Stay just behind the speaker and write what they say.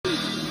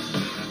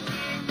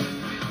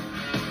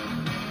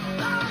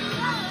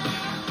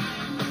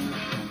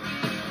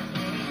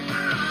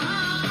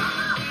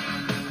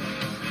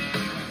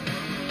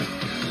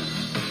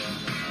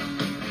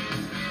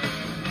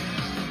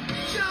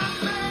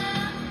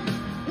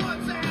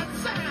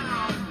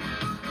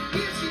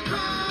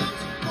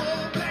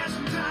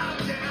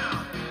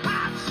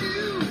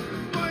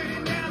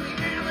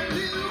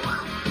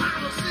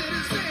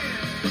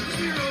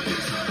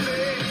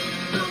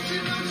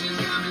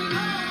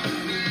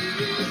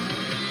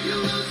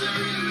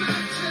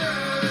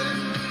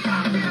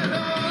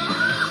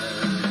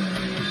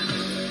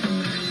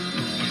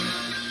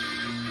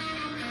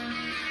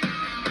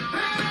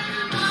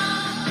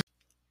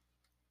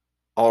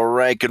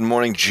right, good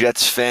morning,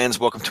 Jets fans.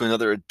 Welcome to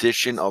another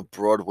edition of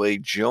Broadway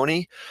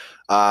Joni.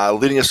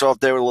 Leading us off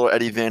there with a little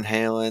Eddie Van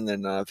Halen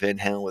and Van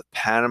Halen with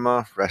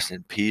Panama. Rest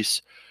in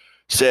peace.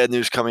 Sad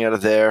news coming out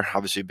of there.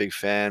 Obviously, a big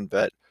fan,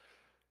 but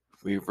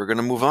we're going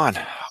to move on.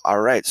 All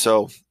right,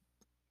 so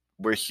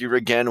we're here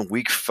again,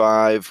 week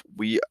 5.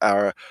 We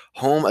are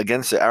home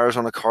against the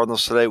Arizona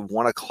Cardinals today,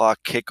 1 o'clock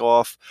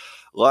kickoff.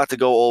 A lot to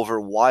go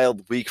over.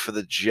 Wild week for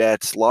the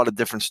Jets. A lot of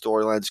different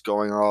storylines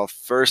going off.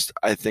 First,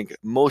 I think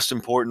most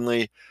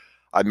importantly,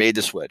 I made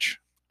the switch.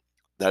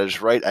 That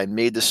is right. I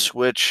made the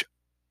switch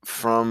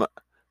from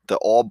the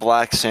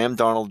all-black Sam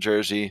Darnold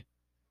jersey.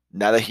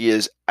 Now that he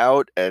is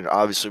out, and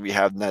obviously we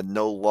have had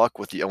no luck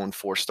with the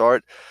 0-4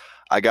 start,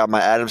 I got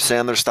my Adam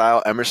Sandler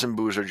style Emerson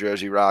Boozer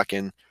jersey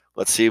rocking.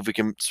 Let's see if we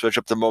can switch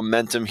up the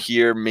momentum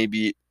here.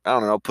 Maybe, I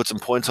don't know, put some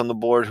points on the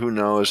board. Who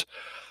knows?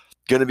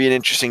 Going to be an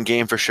interesting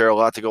game for sure. A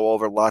lot to go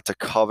over, a lot to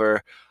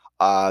cover.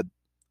 I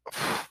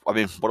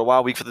mean, what a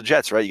wild week for the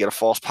Jets, right? You got a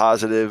false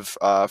positive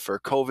for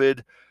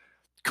COVID.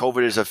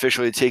 COVID is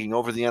officially taking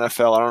over the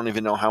NFL. I don't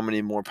even know how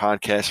many more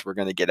podcasts we're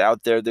going to get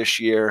out there this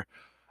year.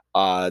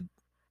 I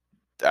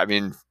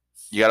mean,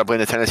 you got to blame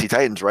the Tennessee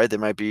Titans, right? They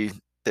might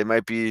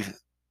be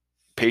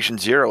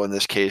patient zero in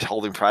this case,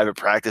 holding private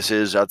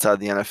practices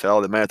outside the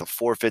NFL. They might have to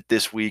forfeit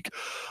this week.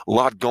 A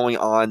lot going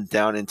on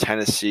down in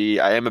Tennessee.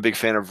 I am a big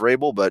fan of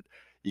Vrabel, but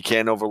you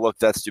can't overlook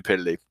that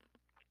stupidity.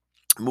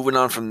 Moving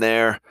on from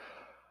there,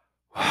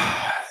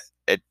 I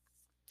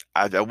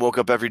woke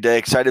up every day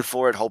excited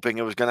for it, hoping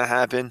it was going to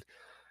happen.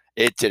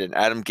 It didn't.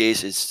 Adam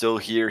Gase is still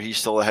here. He's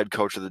still the head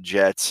coach of the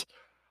Jets.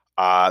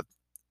 There's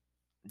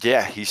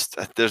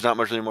not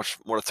much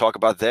more to talk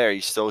about there.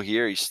 He's still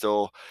here. He's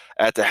still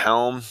at the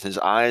helm. His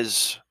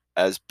eyes,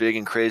 as big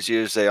and crazy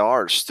as they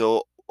are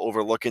still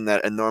overlooking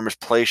that enormous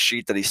play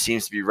sheet that he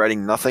seems to be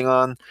writing nothing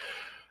on.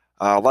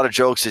 A lot of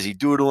jokes. Is he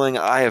doodling?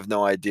 I have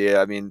no idea.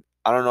 I mean,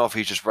 I don't know if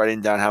he's just writing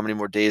down how many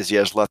more days he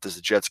has left as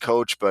the Jets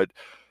coach, but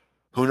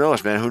who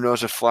knows, man? Who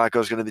knows if Flacco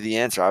is going to be the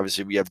answer?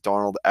 Obviously, we have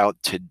Darnold out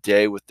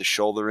today with the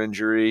shoulder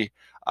injury.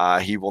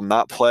 He will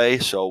not play,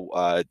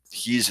 so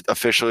he's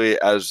officially,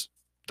 as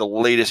the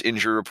latest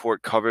injury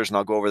report covers, and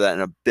I'll go over that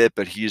in a bit,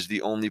 but he's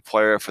the only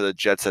player for the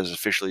Jets that is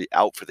officially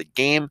out for the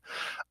game.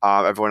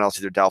 Everyone else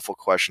either doubtful,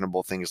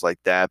 questionable, things like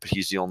that, but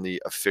he's the only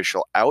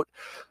official out.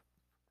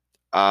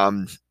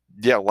 A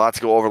lot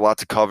to go over, a lot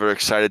to cover.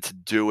 Excited to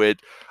do it.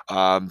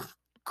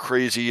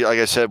 Crazy, like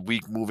I said,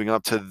 week moving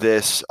up to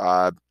this.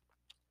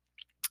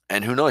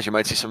 And who knows, you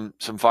might see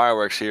some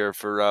fireworks here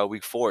for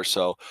week 4.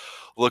 So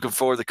looking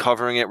forward to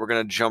covering it. We're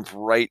going to jump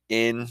right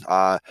in.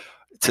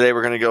 Today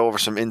we're going to go over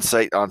some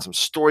insight on some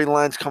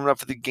storylines coming up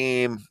for the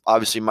game.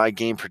 Obviously, my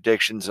game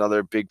predictions and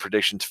other big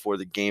predictions for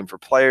the game for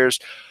players.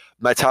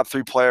 My top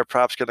 3 player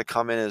props going to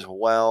come in as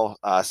well.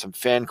 Some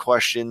fan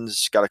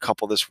questions. Got a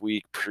couple this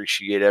week.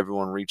 Appreciate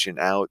everyone reaching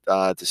out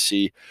to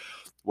see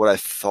what I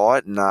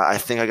thought. And I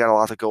think I got a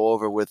lot to go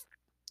over with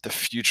the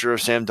future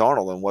of Sam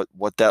Darnold and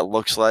what that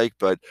looks like.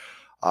 But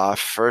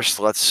first,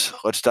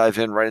 let's dive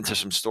in right into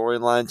some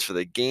storylines for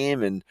the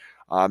game and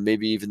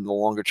maybe even the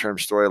longer-term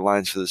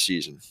storylines for the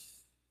season.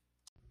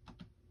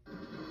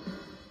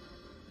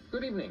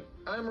 Good evening.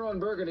 I'm Ron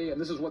Burgundy,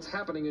 and this is what's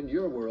happening in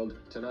your world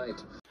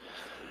tonight.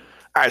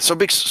 All right, some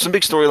big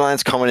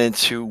storylines coming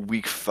into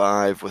week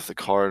 5 with the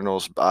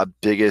Cardinals.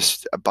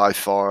 Biggest by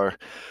far,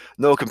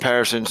 no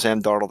comparison.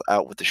 Sam Darnold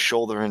out with the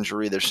shoulder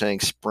injury. They're saying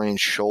sprained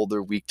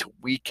shoulder week to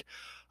week.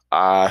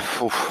 I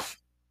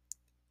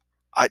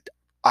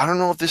don't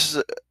know if this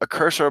is a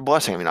curse or a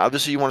blessing. I mean,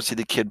 obviously you want to see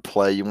the kid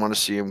play. You want to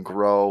see him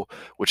grow,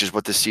 which is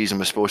what this season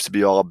was supposed to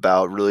be all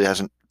about. Really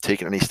hasn't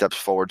taken any steps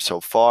forward so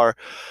far.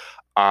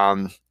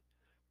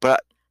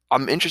 But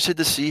I'm interested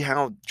to see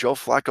how Joe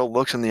Flacco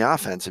looks in the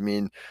offense. I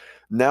mean,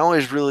 now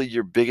is really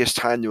your biggest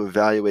time to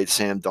evaluate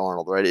Sam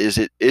Darnold, right? Is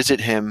it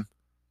him?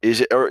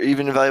 Is it, or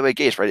even evaluate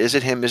Gase, right? Is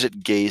it him? Is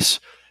it Gase?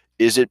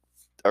 Is it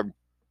a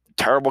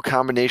terrible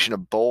combination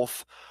of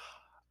both?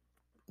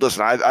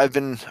 Listen, I've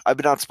been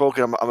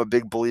outspoken. I'm a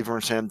big believer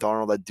in Sam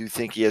Darnold. I do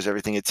think he has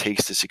everything it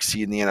takes to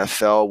succeed in the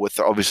NFL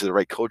with obviously the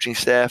right coaching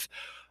staff.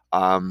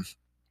 Now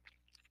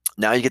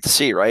you get to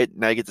see, right?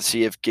 Now you get to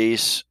see if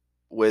Gase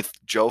with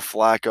Joe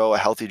Flacco, a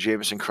healthy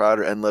Jamison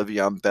Crowder, and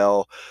Le'Veon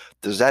Bell,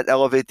 does that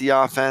elevate the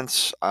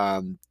offense?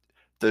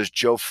 Does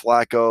Joe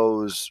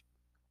Flacco's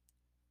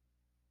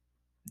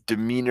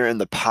demeanor in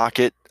the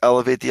pocket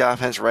elevate the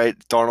offense, right?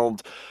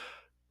 Darnold,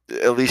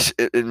 at least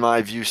in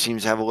my view,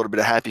 seems to have a little bit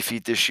of happy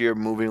feet this year,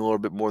 moving a little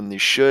bit more than he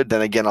should.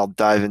 Then again, I'll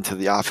dive into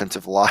the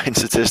offensive line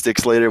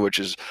statistics later, which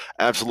is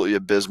absolutely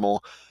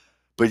abysmal.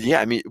 But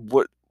yeah, I mean,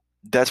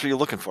 that's what you're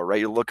looking for, right?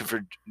 You're looking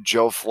for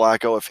Joe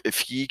Flacco. If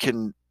he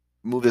can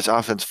move this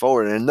offense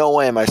forward, and in no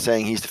way am I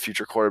saying he's the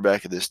future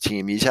quarterback of this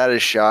team. He's had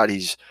his shot.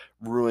 He's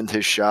ruined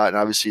his shot. And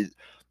obviously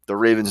the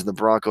Ravens and the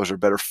Broncos are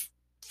better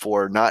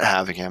for not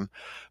having him.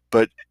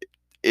 But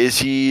is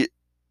he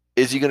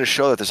going to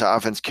show that this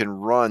offense can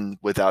run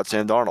without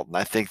Sam Darnold? And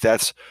I think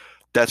that's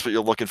what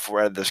you're looking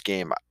for out of this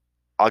game.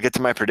 I'll get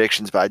to my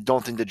predictions, but I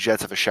don't think the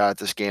Jets have a shot at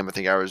this game. I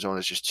think Arizona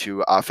is just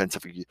too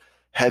offensively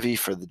heavy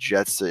for the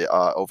Jets to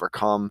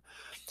overcome.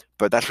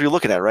 But that's what you're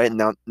looking at, right?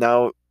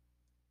 Now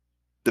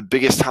the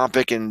biggest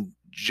topic in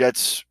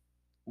Jets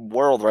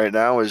world right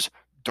now is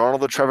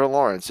Darnold or Trevor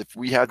Lawrence. If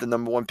we have the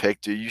number one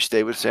pick, do you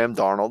stay with Sam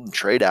Darnold and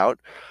trade out?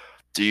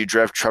 Do you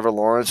draft Trevor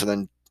Lawrence and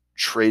then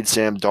trade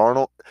Sam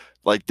Darnold?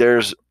 Like,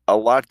 there's a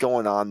lot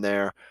going on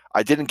there.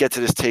 I didn't get to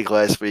this take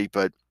last week,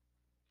 but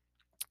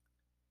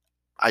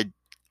I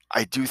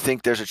I do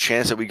think there's a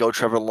chance that we go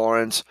Trevor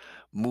Lawrence,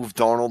 move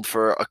Darnold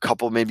for a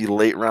couple maybe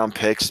late round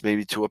picks,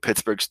 maybe to a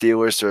Pittsburgh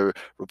Steelers or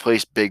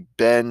replace Big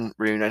Ben,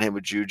 reunite him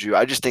with Juju.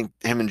 I just think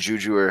him and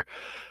Juju are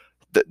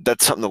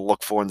that's something to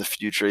look for in the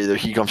future. Either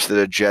he comes to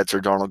the Jets or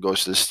Darnold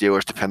goes to the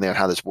Steelers, depending on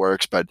how this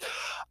works. But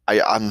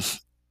I'm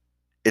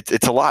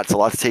it's a lot. It's a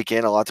lot to take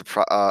in, a lot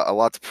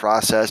to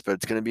process. But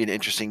it's going to be an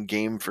interesting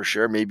game for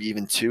sure. Maybe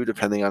even two,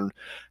 depending on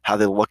how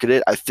they look at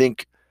it. I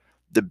think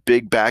the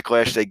big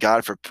backlash they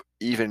got for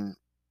even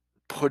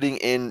putting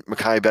in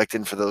Mekhi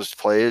Becton for those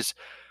plays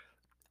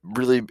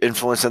really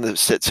influenced them to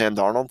sit Sam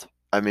Darnold.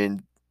 I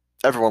mean,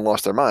 everyone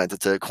lost their minds.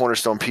 It's a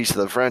cornerstone piece of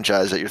the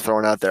franchise that you're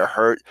throwing out there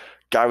hurt.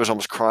 Guy was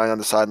almost crying on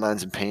the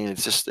sidelines in pain.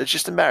 It's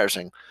just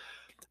embarrassing.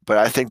 But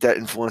I think that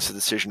influenced the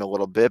decision a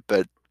little bit.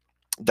 But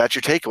that's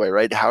your takeaway,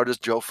 right? How does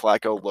Joe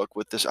Flacco look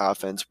with this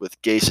offense,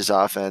 with Gase's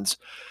offense?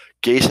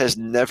 Gase has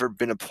never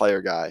been a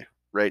player guy,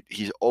 right?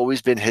 He's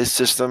always been his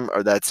system,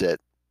 or that's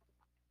it.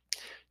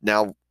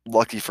 Now,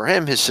 lucky for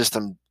him, his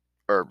system,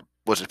 or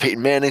was it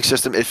Peyton Manning's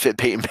system? It fit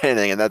Peyton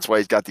Manning, and that's why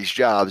he's got these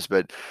jobs.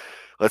 But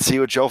let's see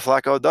what Joe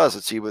Flacco does.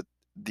 Let's see what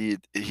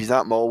he's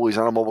not mobile. He's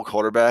not a mobile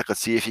quarterback.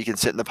 Let's see if he can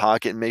sit in the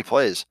pocket and make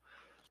plays.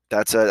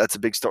 That's a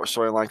big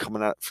storyline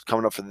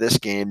coming up for this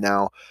game.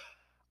 Now,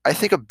 I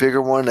think a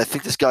bigger one. I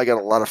think this guy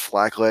got a lot of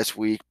flack last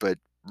week, but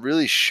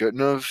really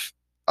shouldn't have.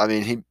 I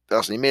mean,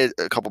 he made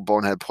a couple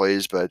bonehead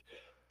plays, but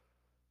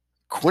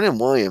Quinnen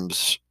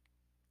Williams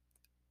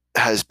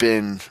has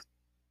been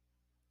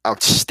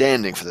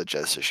outstanding for the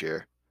Jets this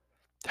year.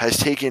 Has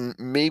taken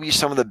maybe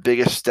some of the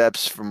biggest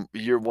steps from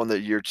year one to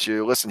year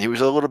two. Listen, he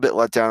was a little bit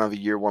let down of a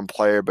year one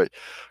player, but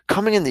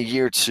coming into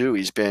year two,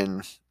 he's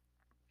been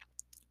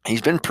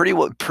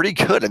pretty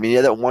good. I mean, he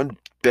had that one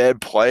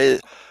bad play,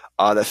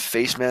 the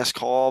face mask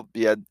call.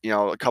 He had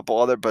a couple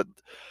other, but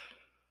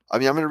I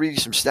mean, I'm going to read you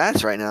some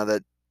stats right now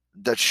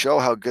that show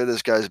how good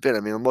this guy's been. I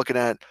mean, I'm looking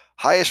at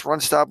highest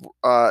run stop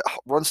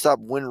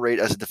win rate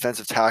as a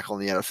defensive tackle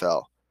in the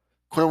NFL.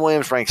 Quinnen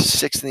Williams ranks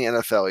sixth in the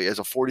NFL. He has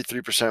a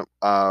 43%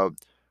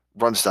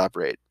 run stop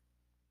rate.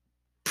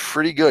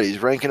 Pretty good. He's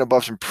ranking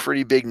above some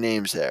pretty big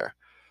names there.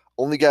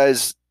 Only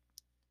guys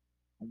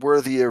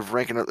worthy of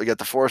ranking up. You got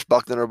DeForest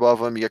Buckner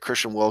above him. You got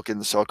Christian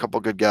Wilkins, so a couple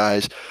good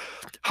guys.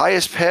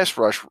 Highest pass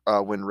rush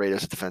win rate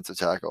as a defensive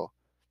tackle.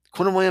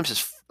 Quinnen Williams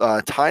is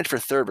tied for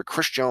third with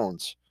Chris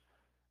Jones.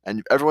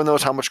 And everyone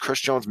knows how much Chris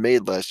Jones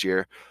made last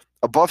year.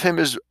 Above him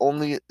is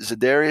only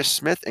Zadarius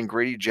Smith and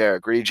Grady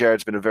Jarrett. Grady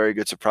Jarrett's been a very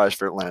good surprise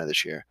for Atlanta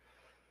this year.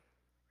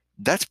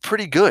 That's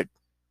pretty good.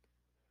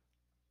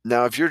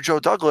 Now, if you're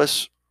Joe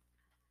Douglas,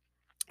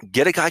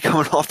 get a guy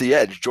coming off the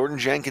edge. Jordan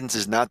Jenkins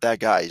is not that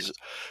guy.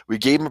 We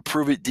gave him a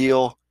prove-it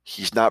deal.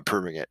 He's not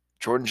proving it.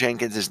 Jordan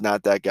Jenkins is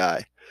not that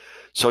guy.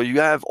 So you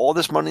have all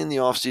this money in the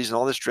offseason,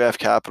 all this draft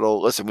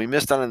capital. Listen, we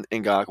missed on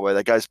Ngakoue.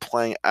 That guy's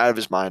playing out of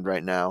his mind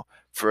right now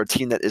for a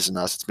team that isn't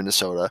us. It's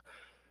Minnesota.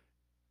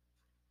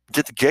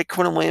 Get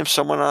Quinnen Williams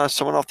someone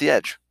off the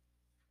edge.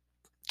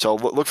 So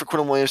look for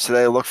Quinnen Williams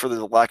today. Look for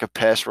the lack of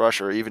pass rush,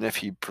 or even if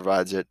he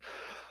provides it.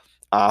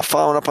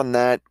 Following up on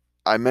that,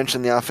 I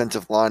mentioned the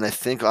offensive line. I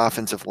think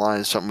offensive line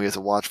is something we have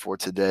to watch for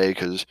today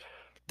because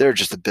they're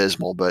just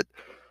abysmal. But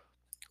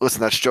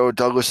listen, that's Joe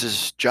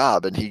Douglas's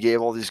job, and he gave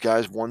all these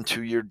guys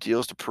 1-2 year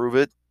deals to prove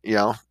it.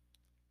 Got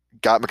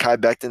Mekhi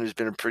Becton, who's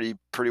been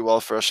pretty well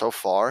for us so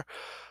far.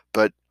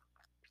 But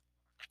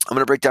I'm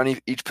going to break down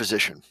each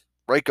position.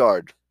 Right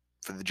guard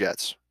for the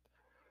Jets.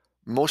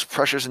 Most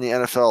pressures in the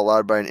NFL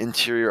allowed by an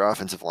interior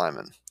offensive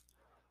lineman.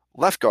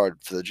 Left guard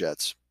for the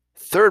Jets.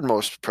 Third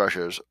most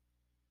pressures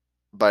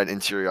by an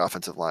interior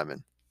offensive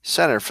lineman.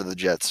 Center for the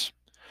Jets.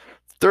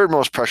 Third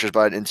most pressures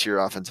by an interior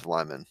offensive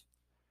lineman.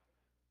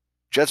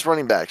 Jets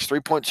running backs,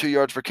 3.2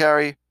 yards per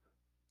carry.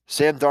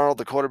 Sam Darnold,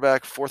 the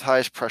quarterback, fourth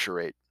highest pressure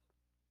rate.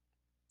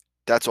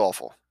 That's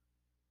awful.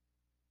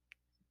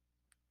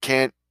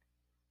 Can't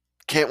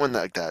win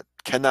like that.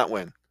 Cannot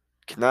win.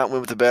 Cannot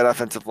win with a bad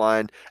offensive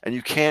line, and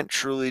you can't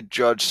truly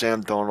judge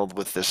Sam Darnold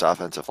with this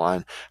offensive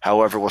line.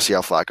 However, we'll see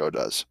how Flacco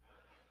does.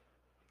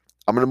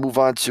 I'm going to move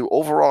on to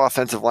overall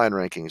offensive line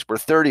rankings. We're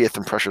 30th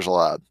in pressures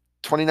allowed,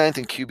 29th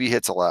in QB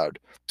hits allowed,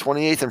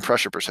 28th in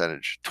pressure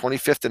percentage,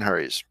 25th in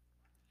hurries.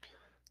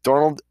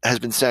 Darnold has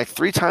been sacked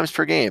 3 times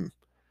per game,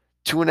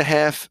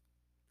 2.5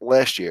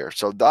 last year.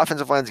 So the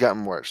offensive line's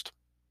gotten worse.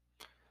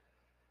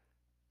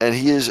 And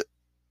his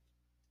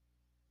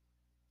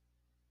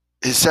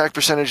sack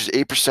percentage is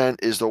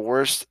 8%, is the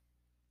worst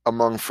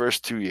among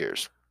first 2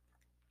 years.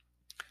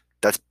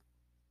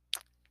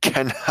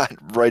 Cannot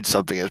write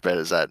something as bad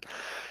as that.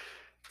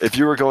 If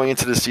you were going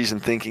into the season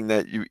thinking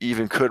that you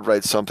even could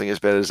write something as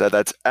bad as that,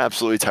 that's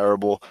absolutely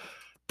terrible.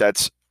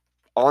 That's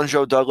on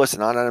Joe Douglas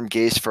and on Adam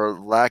Gase for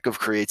lack of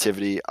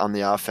creativity on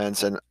the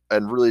offense and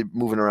really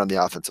moving around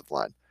the offensive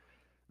line.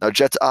 Now,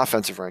 Jets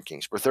offensive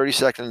rankings. We're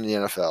 32nd in the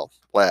NFL,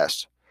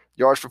 last.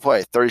 Yards per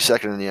play,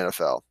 32nd in the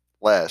NFL,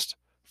 last.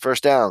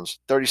 First downs,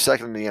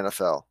 32nd in the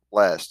NFL,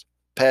 last.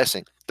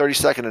 Passing,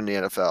 32nd in the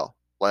NFL,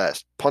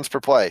 last. Punts per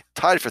play,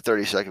 tied for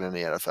 32nd in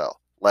the NFL,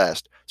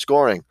 last.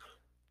 Scoring,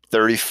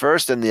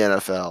 31st in the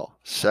NFL,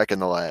 second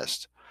to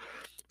last.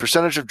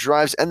 Percentage of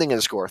drives ending in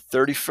a score,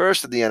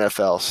 31st in the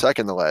NFL,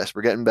 second to last.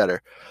 We're getting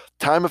better.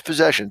 Time of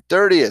possession,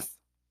 30th.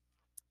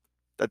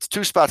 That's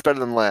 2 spots better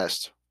than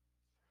last.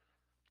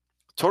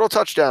 Total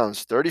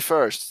touchdowns,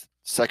 31st,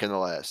 second to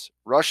last.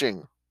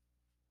 Rushing,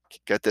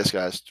 get this,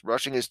 guys.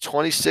 Rushing is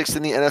 26th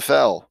in the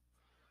NFL.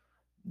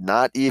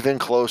 Not even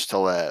close to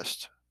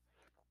last.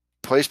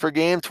 Plays per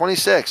game,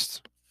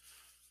 26th.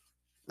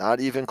 Not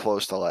even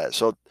close to last.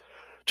 So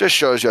just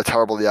shows you how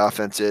terrible the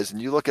offense is. And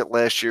you look at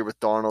last year with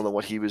Darnold and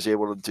what he was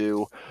able to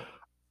do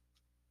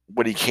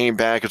when he came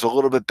back. It was a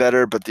little bit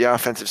better, but the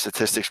offensive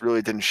statistics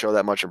really didn't show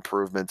that much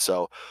improvement.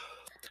 So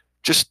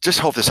just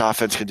hope this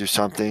offense can do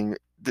something.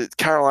 The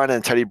Carolina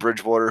and Teddy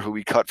Bridgewater, who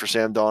we cut for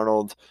Sam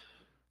Darnold,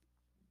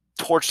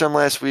 torched them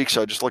last week,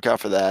 so just look out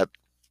for that.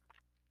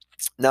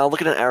 Now,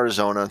 looking at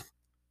Arizona,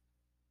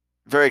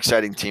 very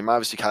exciting team.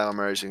 Obviously, Kyler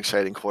Murray is an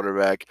exciting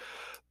quarterback,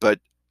 but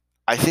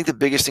I think the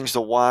biggest things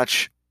to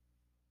watch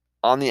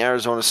on the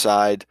Arizona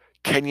side,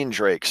 Kenyon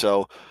Drake.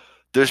 So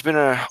there's been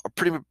a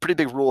pretty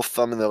big rule of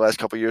thumb in the last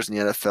couple of years in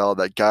the NFL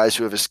that guys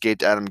who have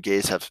escaped Adam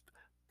Gase have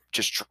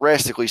just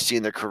drastically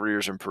seen their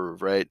careers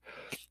improve, right?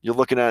 You're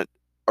looking at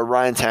a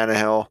Ryan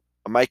Tannehill,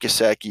 a Mike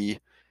Gesicki,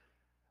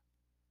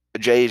 a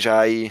Jay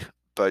Ajayi,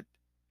 but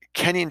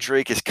Kenyon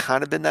Drake has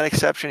kind of been that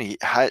exception.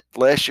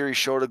 Last year he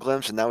showed a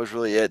glimpse, and that was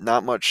really it.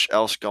 Not much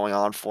else going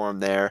on for him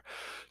there.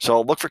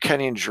 So look for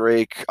Kenyon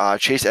Drake.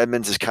 Chase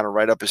Edmonds is kind of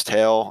right up his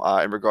tail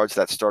in regards to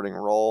that starting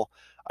role.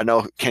 I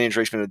know Kenyon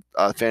Drake's been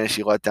a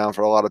fantasy letdown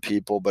for a lot of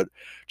people, but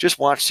just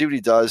watch, see what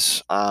he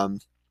does,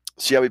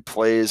 see how he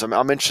plays. I'm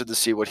interested to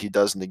see what he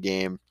does in the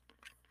game.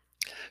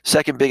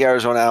 Second big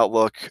Arizona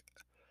outlook,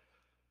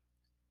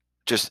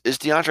 just is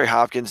DeAndre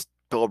Hopkins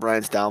Bill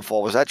O'Brien's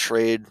downfall? Was that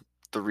trade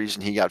the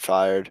reason he got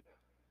fired?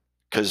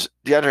 Because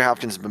DeAndre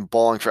Hopkins has been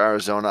balling for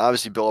Arizona.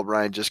 Obviously, Bill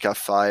O'Brien just got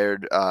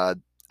fired,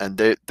 and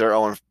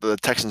the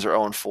Texans are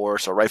 0-4,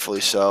 so rightfully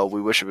so.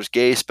 We wish it was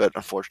Gase, but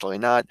unfortunately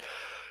not.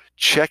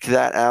 Check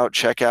that out.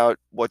 Check out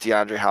what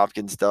DeAndre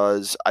Hopkins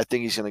does. I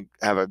think he's going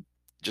to have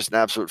just an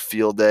absolute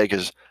field day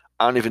because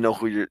I don't even know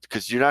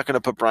because you're not going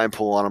to put Brian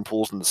Poole on him.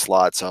 Poole's in the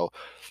slot, so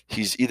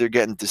he's either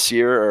getting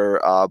Desir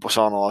or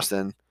Bosan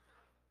Austin.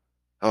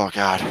 Oh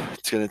God,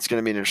 it's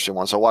gonna be an interesting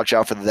one. So watch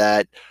out for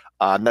that.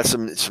 That's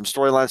some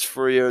storylines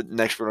for you.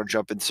 Next, we're gonna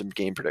jump into some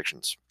game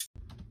predictions.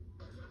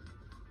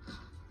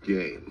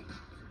 Game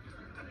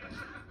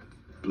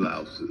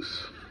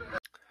blouses.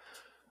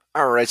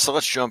 All right, so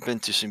let's jump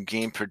into some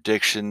game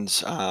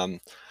predictions. Gonna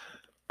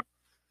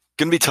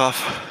be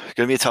tough.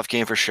 Gonna be a tough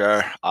game for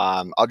sure.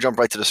 I'll jump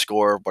right to the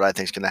score, what I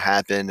think is gonna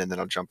happen, and then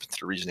I'll jump into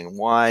the reasoning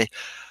why.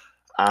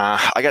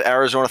 I got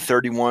Arizona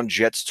 31,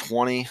 Jets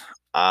 20.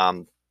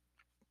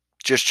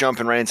 Just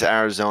jumping right into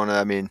Arizona.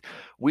 I mean,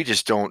 we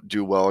just don't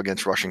do well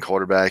against rushing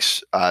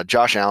quarterbacks.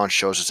 Josh Allen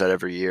shows us that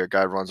every year.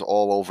 Guy runs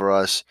all over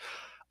us,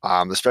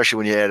 especially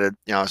when you added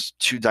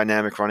 2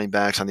 dynamic running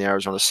backs on the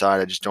Arizona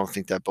side. I just don't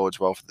think that bodes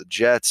well for the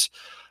Jets.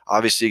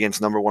 Obviously,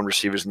 against number 1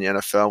 receivers in the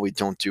NFL, we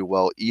don't do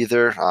well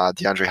either.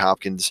 DeAndre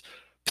Hopkins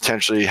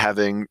potentially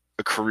having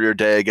a career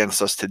day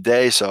against us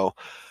today, so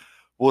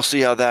we'll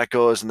see how that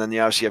goes. And then you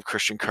obviously have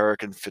Christian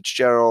Kirk and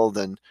Fitzgerald,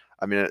 and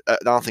I mean, I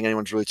don't think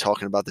anyone's really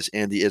talking about this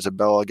Andy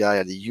Isabella guy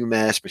at the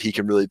UMass, but he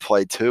can really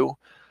play too.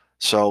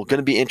 So going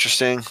to be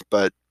interesting,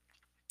 but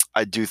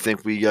I do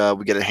think we get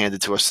it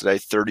handed to us today,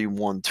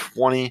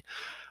 31-20.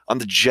 On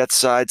the Jets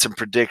side, some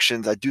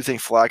predictions. I do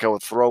think Flacco will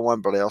throw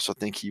one, but I also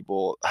think he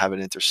will have an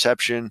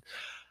interception.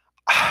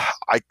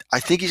 I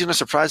think he's going to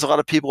surprise a lot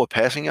of people with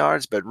passing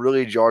yards, but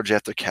really yards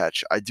after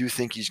catch. I do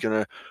think he's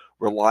going to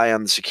rely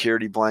on the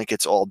security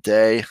blankets all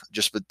day,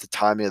 just with the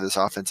timing of this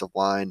offensive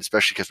line,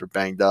 especially because we're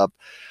banged up.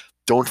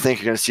 Don't think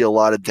you're going to see a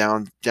lot of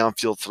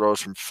downfield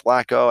throws from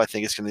Flacco. I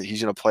think he's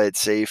going to play it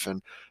safe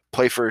and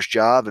play for his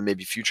job and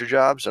maybe future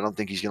jobs. I don't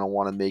think he's going to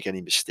want to make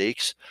any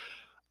mistakes.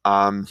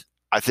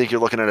 I think you're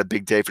looking at a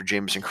big day for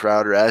Jamison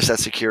Crowder as that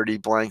security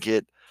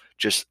blanket,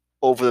 just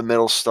over the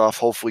middle stuff.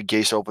 Hopefully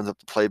Gase opens up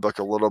the playbook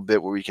a little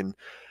bit where we can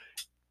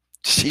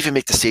just even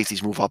make the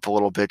safeties move up a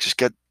little bit. Just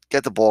get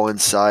the ball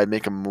inside,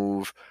 make them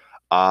move.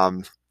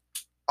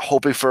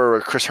 Hoping for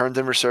a Chris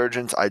Herndon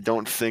resurgence. I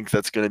don't think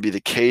that's going to be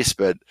the case,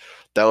 but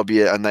that would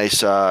be a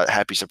nice,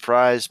 happy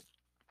surprise.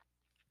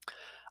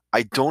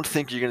 I don't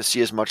think you're going to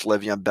see as much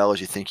Le'Veon Bell as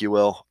you think you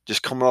will.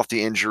 Just coming off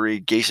the injury,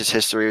 Gase's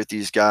history with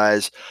these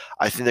guys,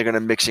 I think they're going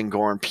to mix in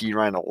Gore and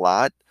Perine a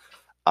lot.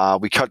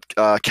 We cut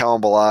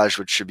Kalen Ballage,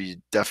 which should be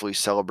definitely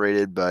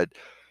celebrated, but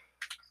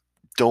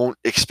don't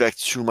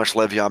expect too much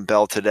Le'Veon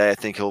Bell today. I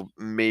think he'll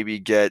maybe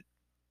get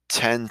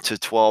 10 to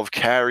 12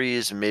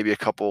 carries and maybe a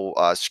couple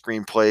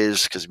screen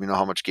plays because we know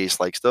how much Gase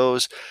likes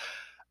those.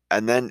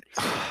 And then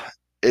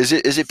is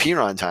it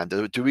Perine time?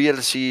 Do we get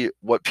to see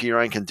what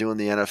Perine can do in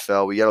the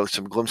NFL? We got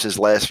some glimpses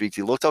last week.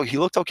 He looked okay. He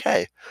looked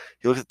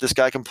at this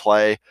guy can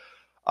play.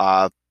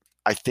 Uh,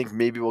 I think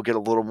maybe we'll get a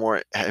little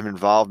more him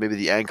involved. Maybe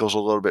the ankle's a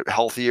little bit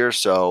healthier,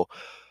 so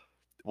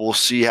we'll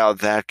see how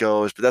that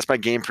goes. But that's my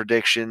game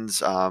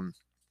predictions.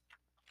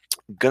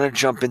 Gonna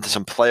jump into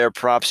some player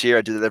props here.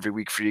 I do that every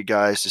week for you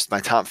guys. Just my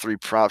top 3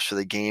 props for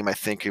the game. I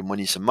think can win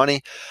you some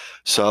money.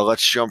 So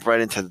let's jump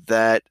right into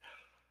that.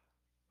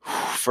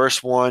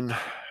 First one.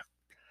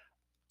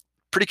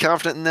 Pretty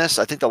confident in this.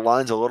 I think the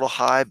line's a little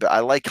high, but I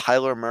like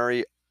Kyler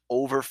Murray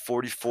over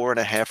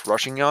 44.5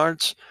 rushing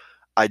yards.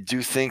 I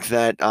do think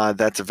that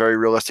that's a very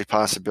realistic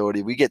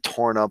possibility. We get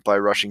torn up by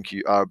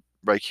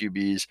by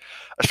QBs,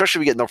 especially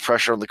if we get no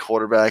pressure on the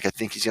quarterback. I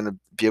think he's going to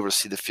be able to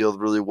see the field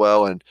really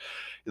well, and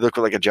you look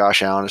like a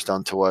Josh Allen has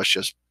done to us,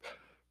 just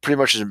pretty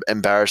much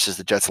embarrasses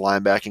the Jets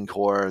linebacking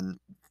core, and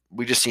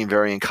we just seem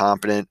very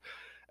incompetent.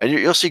 And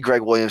you'll see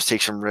Greg Williams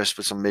take some risks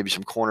with maybe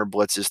some corner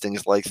blitzes,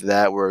 things like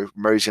that, where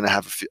Murray's going to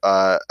have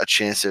a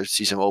chance to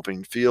see some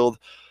opening field.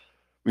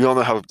 We all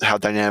know how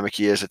dynamic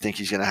he is. I think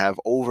he's going to have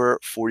over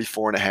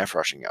 44.5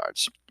 rushing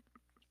yards.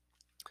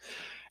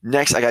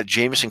 Next, I got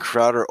Jamison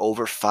Crowder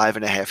over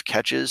 5.5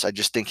 catches. I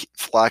just think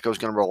Flacco's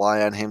going to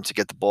rely on him to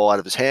get the ball out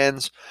of his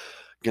hands.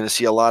 Going to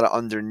see a lot of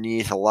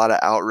underneath, a lot of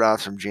out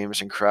routes from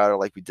Jamison Crowder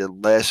like we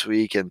did last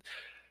week. And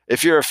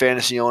if you're a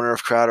fantasy owner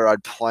of Crowder,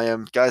 I'd play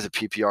him. Guy's a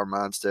PPR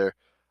monster.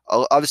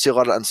 Obviously, a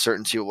lot of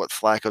uncertainty with what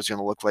Flacco's going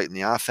to look like in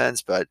the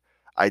offense, but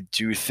I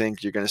do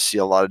think you're going to see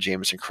a lot of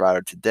Jamison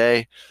Crowder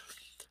today.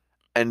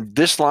 And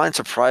this line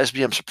surprised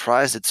me. I'm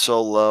surprised it's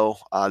so low.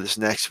 This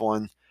next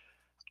one,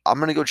 I'm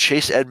going to go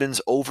Chase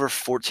Edmonds over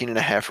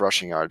 14.5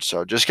 rushing yards.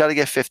 So just got to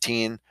get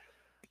 15.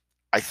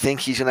 I think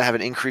he's going to have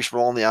an increased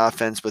role in the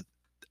offense, with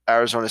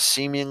Arizona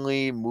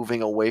seemingly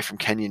moving away from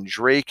Kenyon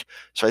Drake.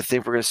 So I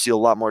think we're going to see a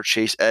lot more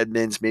Chase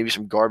Edmonds, maybe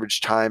some garbage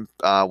time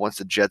once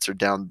the Jets are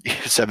down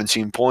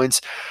 17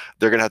 points.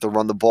 They're going to have to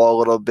run the ball a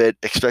little bit.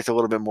 Expect a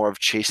little bit more of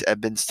Chase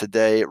Edmonds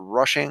today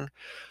rushing.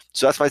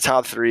 So that's my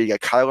top 3. You got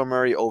Kyler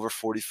Murray over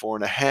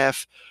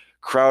 44.5,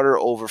 Crowder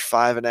over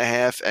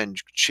 5.5,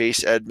 and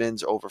Chase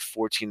Edmonds over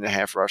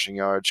 14.5 rushing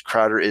yards.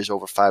 Crowder is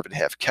over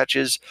 5.5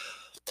 catches.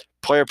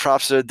 Player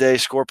props of the day,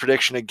 score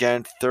prediction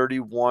again,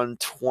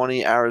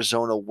 31-20.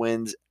 Arizona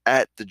wins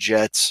at the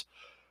Jets.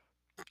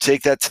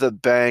 Take that to the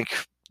bank.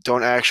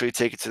 Don't actually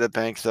take it to the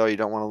bank, though. You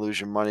don't want to lose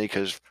your money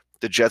because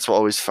the Jets will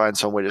always find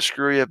some way to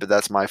screw you, but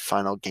that's my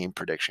final game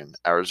prediction.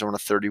 Arizona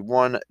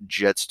 31,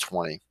 Jets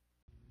 20.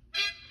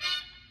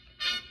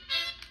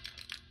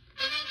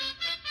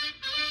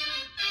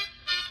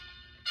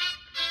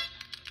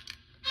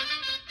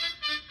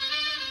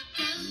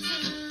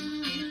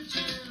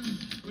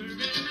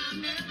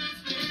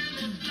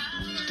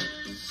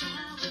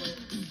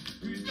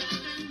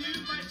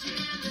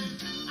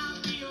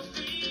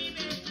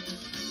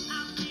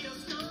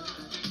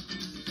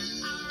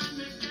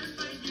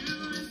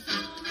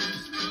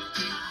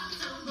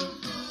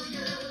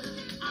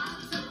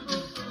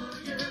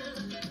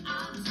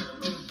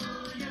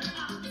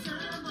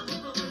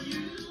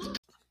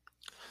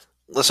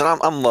 Listen,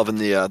 I'm loving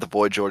the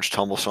boy George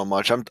Tumble so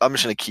much. I'm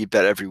just gonna keep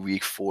that every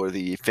week for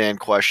the fan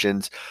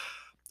questions.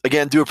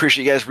 Again, do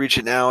appreciate you guys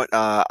reaching out.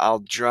 I'll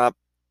drop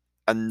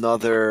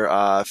another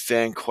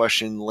fan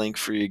question link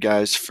for you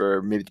guys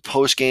for maybe the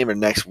post game or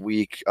next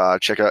week.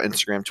 Check out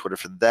Instagram, Twitter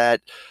for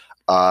that.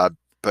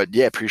 But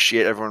yeah,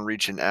 appreciate everyone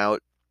reaching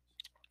out.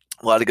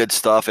 A lot of good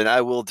stuff, and I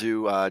will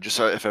do just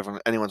so if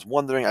anyone's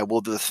wondering, I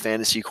will do the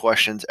fantasy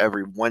questions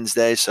every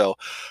Wednesday. So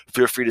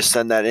feel free to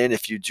send that in.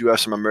 If you do have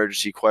some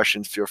emergency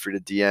questions, feel free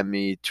to DM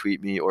me,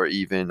 tweet me, or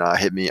even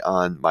hit me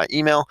on my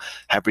email.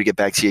 Happy to get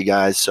back to you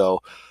guys.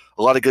 So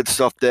a lot of good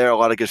stuff there. A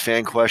lot of good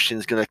fan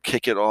questions. Going to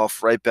kick it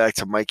off right back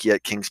to Mikey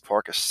at Kings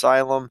Park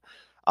Asylum.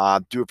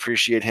 Do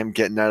appreciate him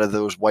getting out of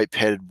those white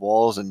padded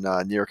walls and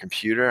near a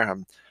computer.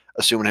 I'm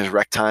assuming his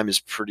rec time is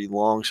pretty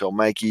long. So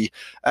Mikey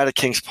out of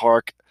Kings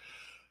Park.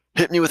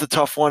 Hit me with a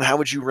tough one. How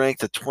would you rank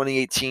the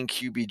 2018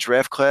 QB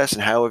draft class,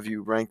 and how have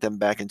you ranked them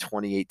back in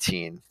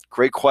 2018?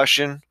 Great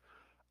question,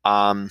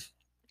 and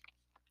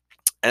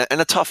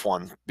a tough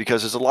one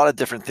because there's a lot of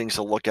different things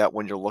to look at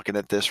when you're looking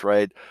at this,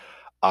 right?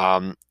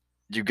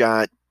 You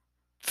got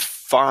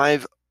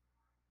 5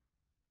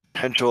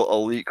 potential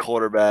elite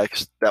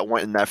quarterbacks that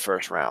went in that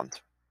first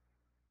round.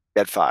 You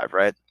had 5,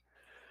 right?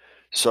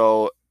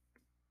 So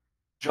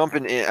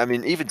jumping in, I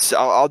mean, even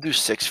I'll do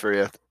 6 for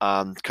you,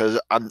 because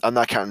I'm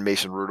not counting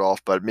Mason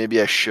Rudolph, but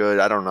maybe I should.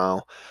 I don't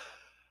know.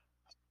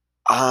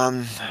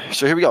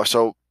 So here we go.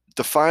 So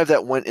the 5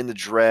 that went in the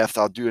draft,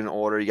 I'll do in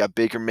order. You got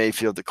Baker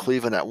Mayfield to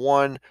Cleveland at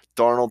 1,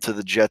 Darnold to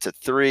the Jets at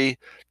 3,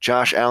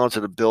 Josh Allen to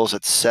the Bills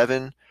at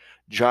 7,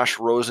 Josh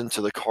Rosen to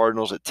the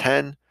Cardinals at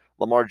 10,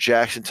 Lamar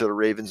Jackson to the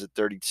Ravens at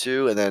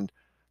 32, and then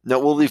no,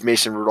 we'll leave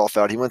Mason Rudolph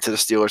out. He went to the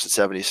Steelers at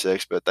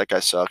 76, but that guy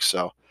sucks.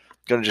 So I'm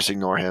gonna just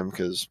ignore him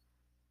because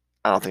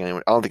I don't think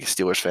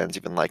Steelers fans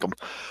even like him.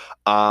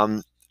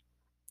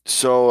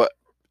 So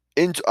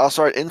I'll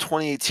start in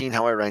 2018.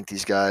 How I ranked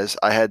these guys: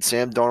 I had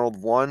Sam Darnold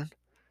 1,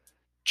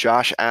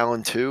 Josh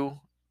Allen 2,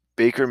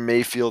 Baker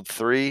Mayfield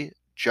 3,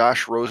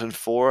 Josh Rosen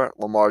 4,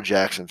 Lamar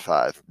Jackson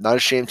 5. Not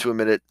ashamed to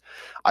admit it.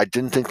 I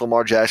didn't think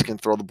Lamar Jackson can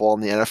throw the ball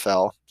in the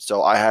NFL,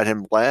 so I had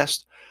him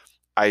last.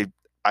 I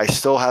I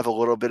still have a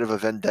little bit of a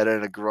vendetta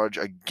and a grudge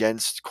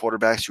against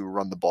quarterbacks who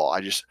run the ball.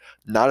 I just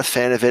not a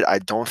fan of it. I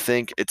don't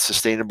think it's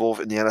sustainable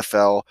in the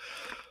NFL.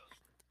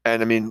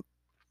 And I mean,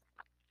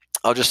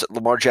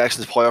 Lamar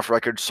Jackson's playoff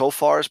record so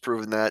far has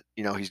proven that,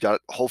 he's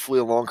got hopefully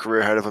a long career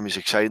ahead of him. He's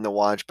exciting to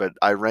watch, but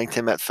I ranked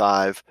him at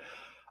 5.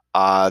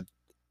 Uh,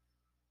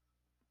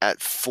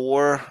 at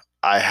 4,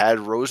 I had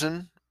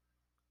Rosen.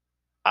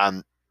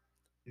 Um,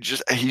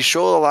 he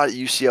showed a lot at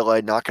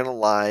UCLA, not gonna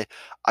lie.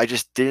 I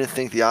just didn't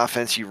think the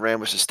offense he ran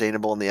was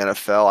sustainable in the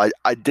NFL.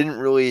 I didn't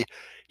really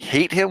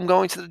hate him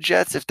going to the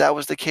Jets if that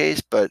was the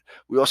case, but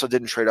we also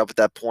didn't trade up at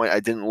that point. I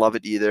didn't love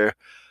it either.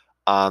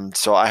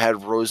 So I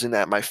had Rosen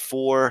at my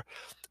 4.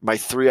 My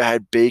 3, I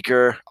had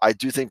Baker. I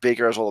do think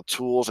Baker has all the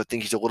tools. I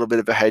think he's a little bit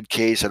of a head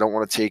case. I don't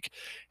want to take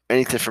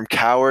anything from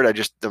Coward.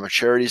 The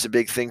maturity is a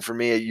big thing for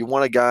me. You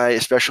want a guy,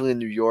 especially in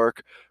New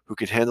York, who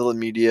can handle the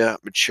media,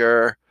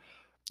 mature,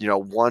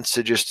 wants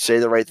to just say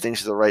the right things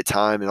at the right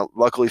time. And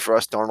luckily for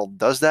us, Darnold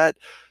does that.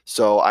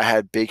 So I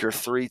had Baker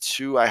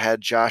 3-2. I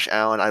had Josh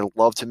Allen. I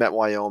loved him at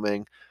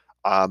Wyoming.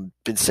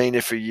 Been saying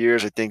it for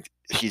years. I think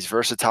he's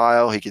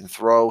versatile. He can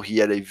throw. He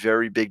had a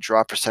very big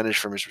drop percentage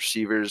from his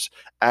receivers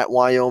at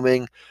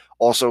Wyoming.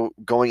 Also,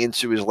 going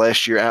into his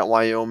last year at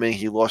Wyoming,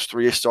 he lost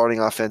 3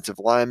 starting offensive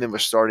linemen,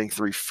 was starting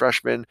 3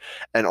 freshmen,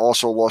 and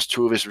also lost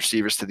 2 of his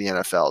receivers to the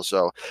NFL.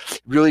 So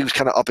really was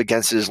kind of up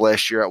against his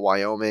last year at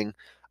Wyoming.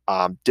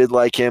 Did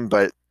like him,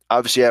 but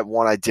obviously at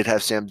 1, I did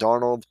have Sam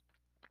Darnold.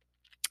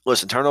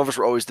 Listen, turnovers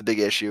were always the big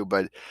issue,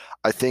 but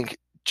I think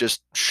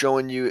just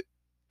showing you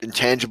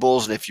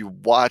intangibles, and if you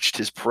watched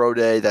his pro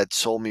day, that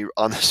sold me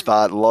on the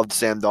spot. Loved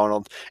Sam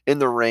Darnold in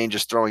the rain,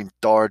 just throwing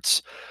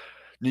darts.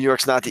 New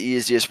York's not the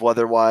easiest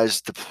weather-wise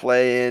to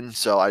play in,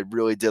 so I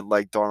really did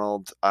like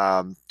Darnold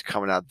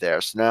coming out there.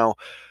 So now,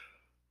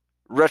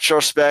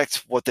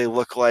 retrospect, what they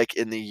look like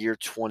in the year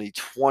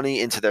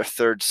 2020 into their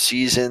third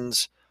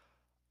seasons.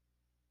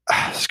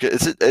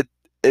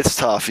 It's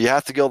tough. You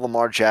have to go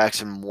Lamar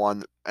Jackson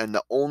 1, and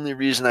the only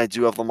reason I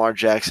do have Lamar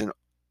Jackson,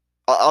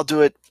 I'll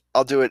do it.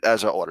 I'll do it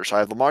as an order. So I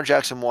have Lamar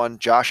Jackson 1,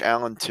 Josh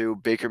Allen 2,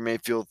 Baker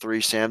Mayfield 3,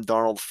 Sam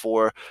Darnold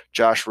 4,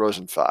 Josh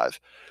Rosen 5.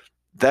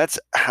 That's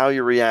how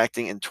you're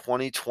reacting in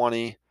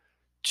 2020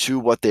 to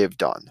what they've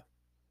done.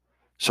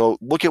 So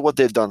look at what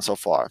they've done so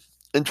far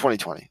in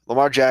 2020.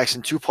 Lamar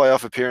Jackson, 2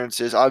 playoff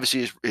appearances.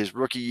 Obviously, his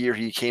rookie year,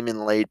 he came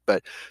in late,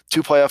 but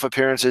 2 playoff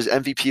appearances.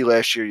 MVP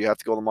last year, you have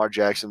to go Lamar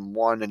Jackson.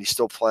 1, and he's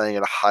still playing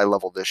at a high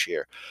level this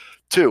year.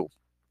 2,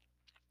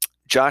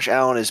 Josh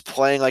Allen is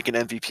playing like an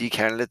MVP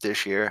candidate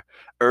this year.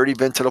 Already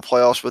been to the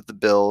playoffs with the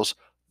Bills.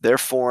 They're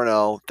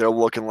 4-0. They're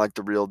looking like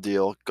the real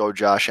deal. Go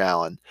Josh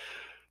Allen.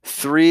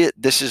 3,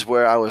 this is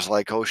where I was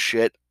like, oh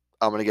shit,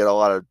 I'm going to get a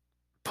lot of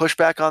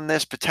pushback on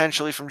this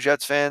potentially from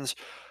Jets fans,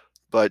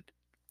 but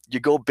you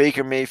go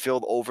Baker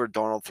Mayfield over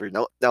Darnold 3.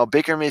 Now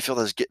Baker Mayfield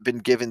has been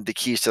given the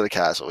keys to the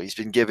castle. He's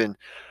been given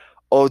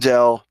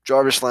Odell,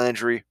 Jarvis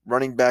Landry,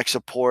 running back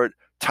support,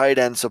 tight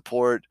end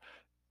support.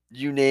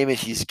 You name it,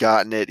 he's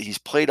gotten it. He's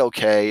played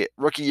okay.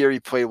 Rookie year, he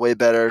played way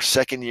better.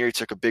 Second year, he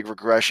took a big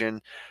regression.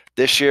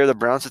 This year, the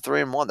Browns are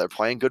 3-1. They're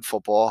playing good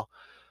football,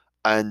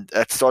 and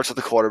that starts with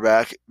the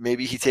quarterback.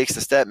 Maybe he takes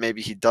the step,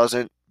 maybe he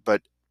doesn't.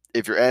 But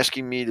if you're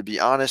asking me to be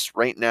honest,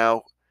 right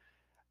now,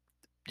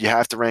 you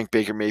have to rank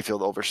Baker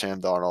Mayfield over Sam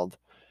Darnold.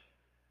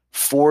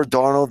 For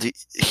Darnold,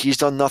 he's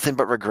done nothing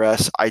but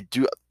regress.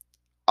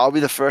 I'll be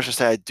the first to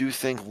say I do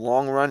think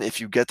long run, if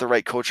you get the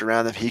right coach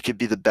around him, he could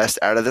be the best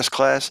out of this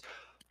class.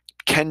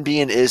 Can be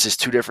and is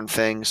 2 different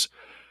things.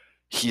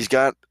 He's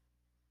got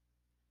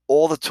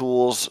all the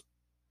tools.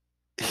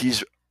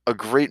 He's a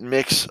great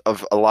mix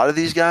of a lot of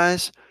these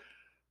guys.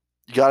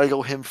 You got to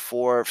go him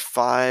 4,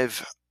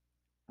 5.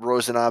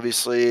 Rosen,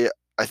 obviously.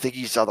 I think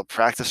he's on the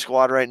practice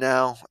squad right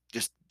now.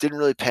 Just didn't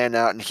really pan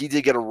out, and he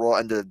did get a raw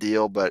end of the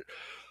deal, but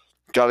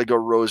got to go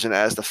Rosen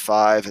as the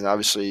 5, and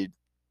obviously,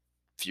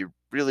 if you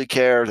really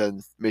care,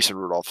 then Mason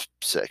Rudolph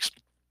 6.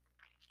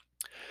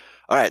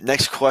 All right,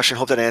 next question.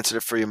 Hope that answered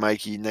it for you,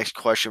 Mikey. Next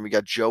question, we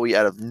got Joey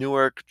out of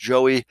Newark.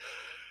 Joey,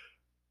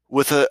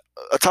 with a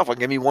tough one.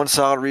 Give me one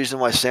solid reason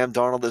why Sam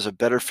Darnold is a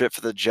better fit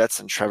for the Jets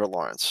than Trevor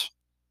Lawrence.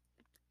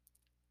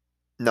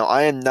 Now,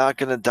 I am not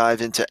going to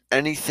dive into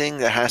anything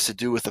that has to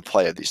do with the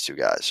play of these 2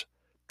 guys,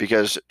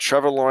 because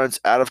Trevor Lawrence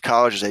out of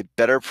college is a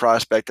better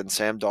prospect than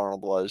Sam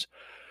Darnold was.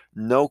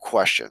 No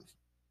question.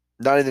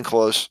 Not even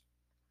close.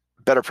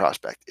 Better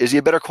prospect. Is he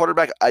a better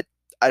quarterback? I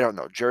don't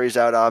know. Jury's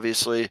out,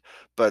 obviously,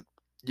 but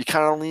you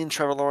kind of lean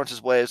Trevor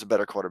Lawrence's way as a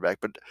better quarterback.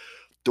 But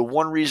the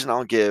one reason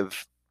I'll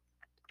give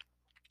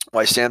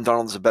why Sam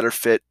Darnold is a better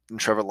fit than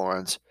Trevor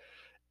Lawrence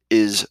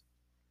is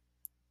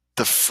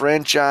the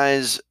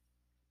franchise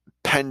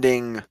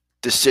pending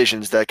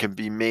decisions that can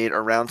be made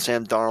around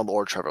Sam Darnold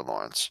or Trevor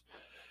Lawrence.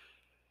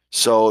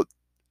 So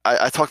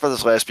I talked about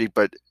this last week,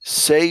 but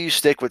say you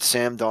stick with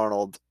Sam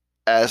Darnold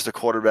as the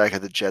quarterback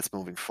of the Jets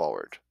moving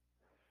forward.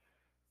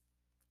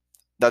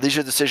 Now, these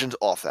are decisions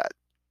off that.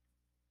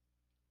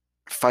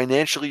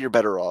 Financially, you're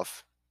better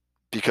off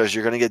because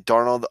you're going to get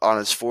Darnold on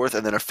his fourth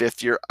and then a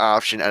fifth-year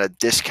option at a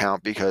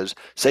discount because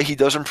say he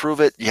doesn't prove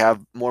it, you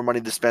have more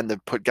money to spend to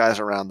put guys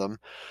around him.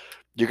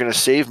 You're going to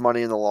save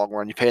money in the long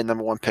run. You pay a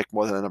number 1 pick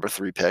more than a number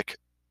 3 pick,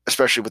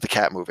 especially with the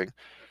cap moving.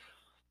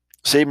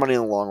 Save money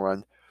in the long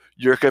run.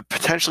 You're going to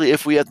potentially,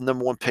 if we had the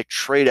number 1 pick,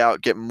 trade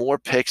out, get more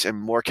picks and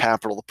more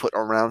capital to put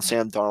around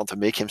Sam Darnold to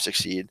make him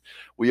succeed.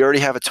 We already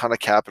have a ton of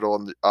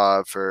capital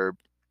for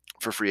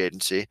free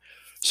agency.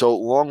 So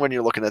long run,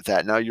 you're looking at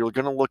that. Now you're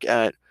going to look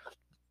at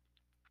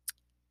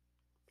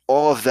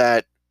all of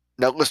that.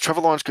 Now, listen,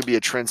 Trevor Lawrence could be a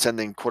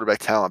transcending quarterback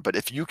talent, but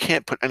if you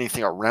can't put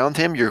anything around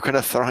him, you're going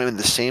to throw him in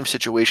the same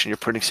situation you're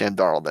putting Sam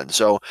Darnold in.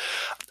 So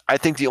I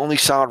think the only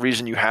solid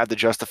reason you have to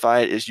justify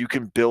it is you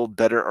can build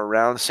better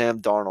around Sam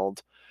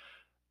Darnold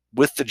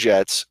with the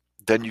Jets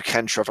than you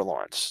can Trevor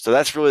Lawrence. So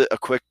that's really a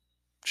quick,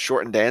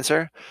 shortened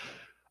answer.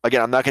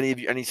 Again, I'm not going to give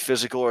you any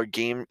physical or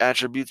game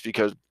attributes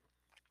because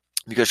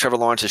Trevor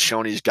Lawrence has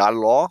shown he's got it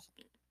all,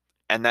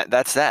 and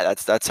that's that.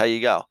 That's how you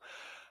go.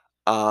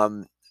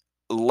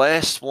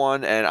 Last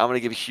one, and I'm going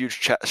to give a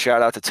huge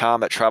shout out to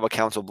Tom at Tribal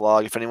Council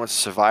Blog. If anyone's a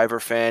Survivor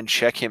fan,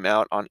 check him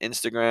out on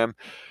Instagram.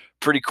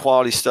 Pretty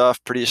quality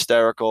stuff, pretty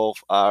hysterical.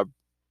 A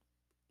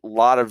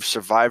lot of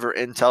Survivor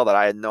intel that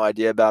I had no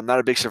idea about. I'm not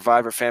a big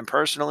Survivor fan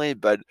personally,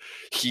 but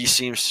he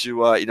seems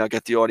to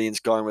get the audience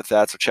going with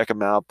that. So check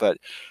him out. But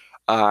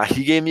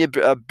he gave me a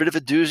bit of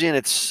a doozy, and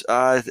it's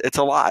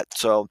a lot.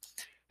 So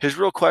his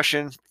real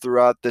question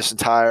throughout this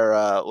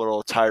entire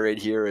little tirade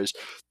here is,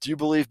 do you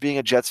believe being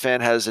a Jets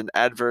fan has an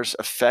adverse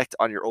effect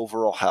on your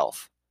overall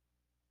health?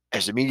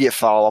 His immediate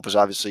follow-up is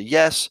obviously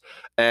yes.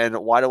 And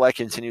why do I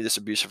continue this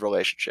abusive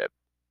relationship?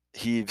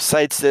 He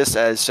cites this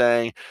as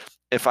saying,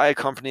 if I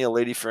accompany a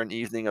lady for an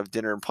evening of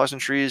dinner and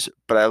pleasantries,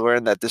 but I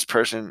learned that this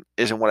person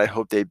isn't what I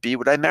hoped they'd be,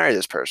 would I marry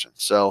this person?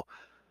 So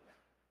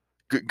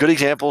good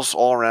examples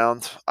all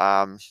around.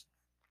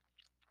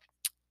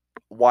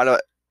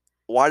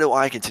 Why do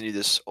I continue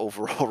this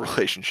overall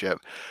relationship?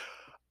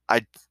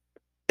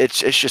 It's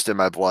just in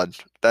my blood.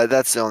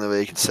 That's the only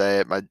way you can say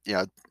it. My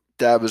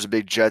dad was a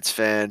big Jets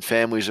fan.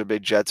 Families are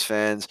big Jets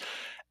fans.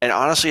 And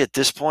honestly, at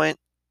this point,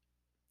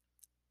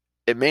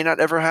 it may not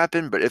ever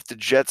happen, but if the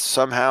Jets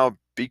somehow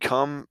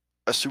become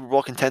a Super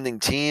Bowl contending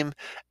team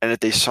and if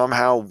they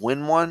somehow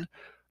win one,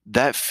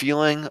 that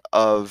feeling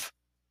of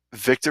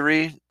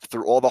victory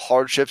through all the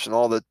hardships and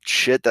all the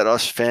shit that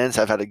us fans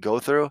have had to go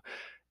through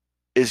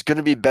is going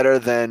to be better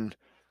than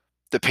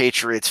the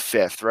Patriots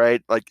fifth,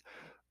 right? Like,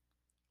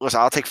 listen,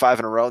 I'll take 5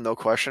 in a row, no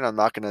question. I'm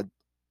not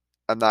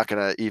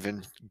gonna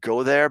even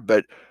go there,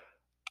 but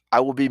I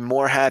will be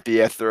more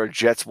happy after a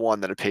Jets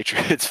one than a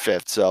Patriots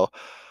fifth. So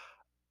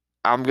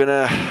I'm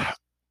gonna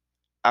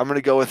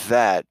go with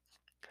that.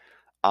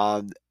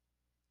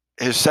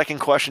 His second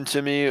question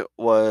to me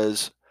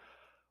was,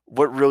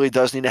 what really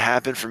does need to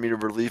happen for me to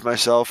relieve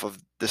myself of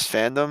this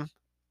fandom?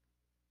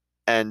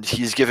 And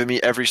he's given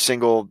me every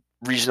single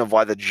reason of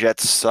why the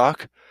Jets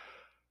suck.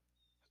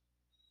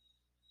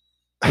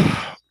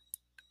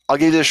 I'll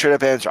give you the straight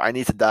up answer. I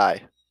need to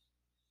die.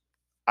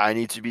 I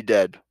need to be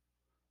dead.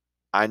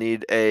 I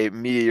need a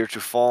meteor to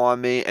fall on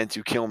me and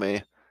to kill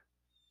me,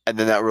 and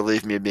then that will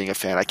relieve me of being a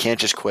fan. I can't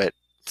just quit.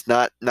 It's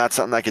not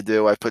something I could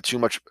do. I put too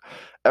much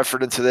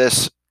effort into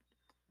this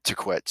to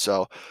quit.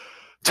 So,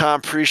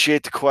 Tom,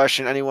 appreciate the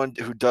question. Anyone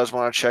who does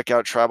want to check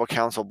out Tribal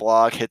Council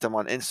blog, hit them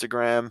on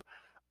Instagram.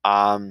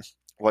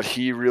 What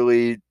he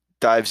really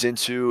dives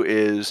into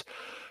is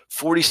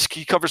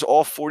he covers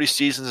all 40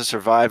 seasons of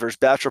Survivors.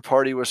 Bachelor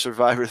Party was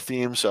Survivor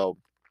theme, so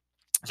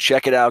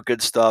check it out.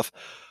 Good stuff.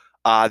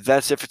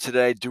 That's it for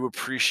today. Do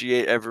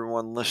appreciate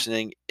everyone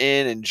listening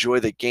in.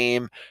 Enjoy the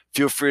game.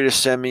 Feel free to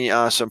send me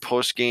some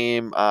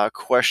post-game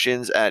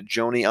questions at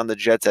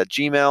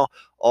joniionthejets@gmail.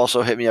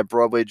 Also, hit me at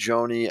Broadway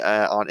Joni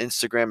on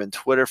Instagram and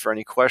Twitter for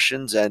any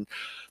questions. And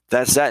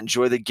that's that.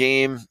 Enjoy the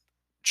game.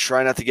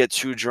 Try not to get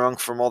too drunk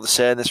from all the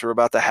sadness we're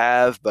about to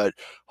have, but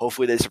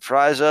hopefully they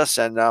surprise us,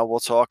 and we'll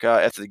talk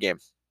after the game.